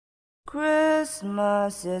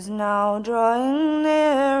Christmas is now drawing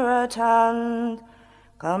near at hand.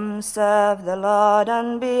 Come serve the Lord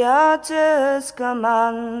and be at His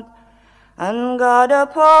command. And God a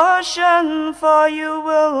portion for you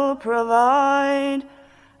will provide,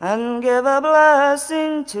 and give a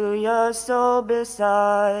blessing to your soul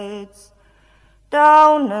besides.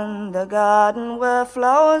 Down in the garden where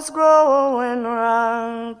flowers grow in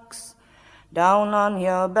ranks, down on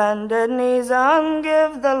your bended knees and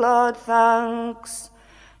give the Lord thanks.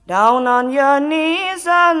 Down on your knees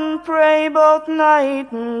and pray both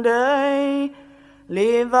night and day.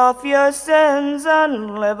 Leave off your sins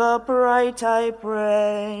and live upright, I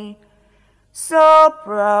pray. So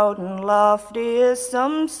proud and lofty is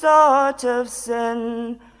some sort of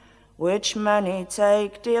sin, which many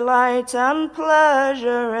take delight and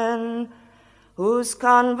pleasure in, whose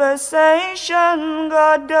conversation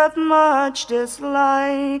God doth much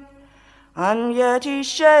dislike, and yet He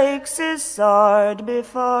shakes His sword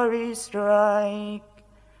before He strike.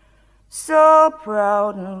 So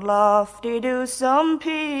proud and lofty do some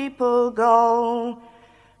people go,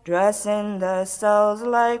 dressing themselves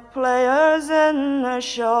like players in a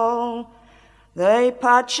show. They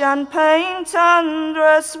patch and paint and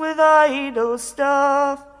dress with idle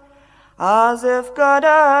stuff, as if God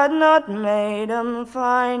had not made 'em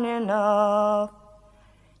fine enough.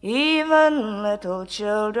 Even little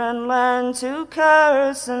children learn to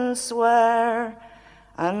curse and swear,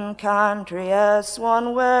 and can't rehearse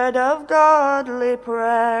one word of godly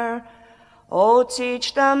prayer. Oh,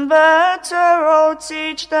 teach them better, oh,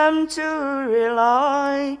 teach them to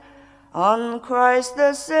rely on Christ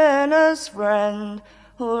the sinner's friend,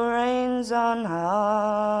 who reigns on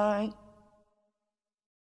high.